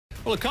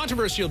Well, a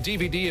controversial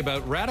DVD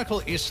about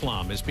radical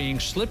Islam is being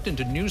slipped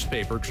into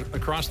newspapers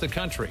across the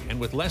country. And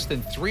with less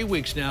than 3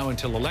 weeks now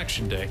until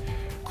Election Day,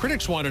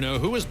 critics want to know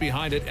who is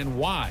behind it and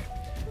why.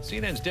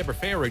 CNN's Deborah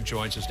Farrig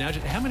joins us now.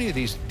 How many of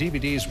these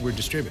DVDs were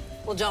distributed?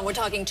 Well, John, we're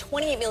talking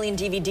 28 million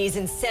DVDs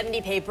in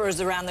 70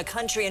 papers around the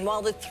country. And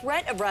while the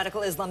threat of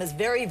radical Islam is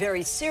very,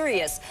 very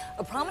serious,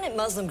 a prominent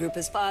Muslim group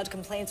has filed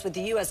complaints with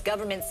the U.S.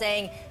 government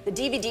saying the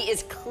DVD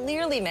is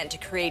clearly meant to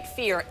create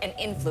fear and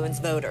influence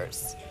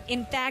voters.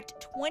 In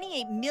fact,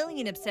 28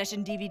 million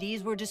Obsession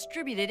DVDs were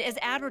distributed as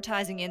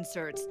advertising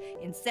inserts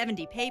in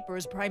 70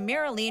 papers,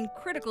 primarily in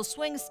critical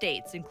swing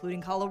states,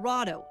 including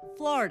Colorado,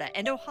 Florida,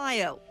 and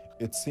Ohio.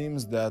 It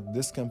seems that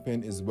this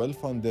campaign is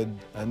well-funded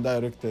and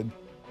directed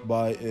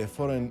by a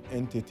foreign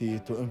entity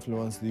to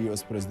influence the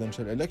U.S.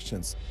 presidential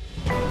elections.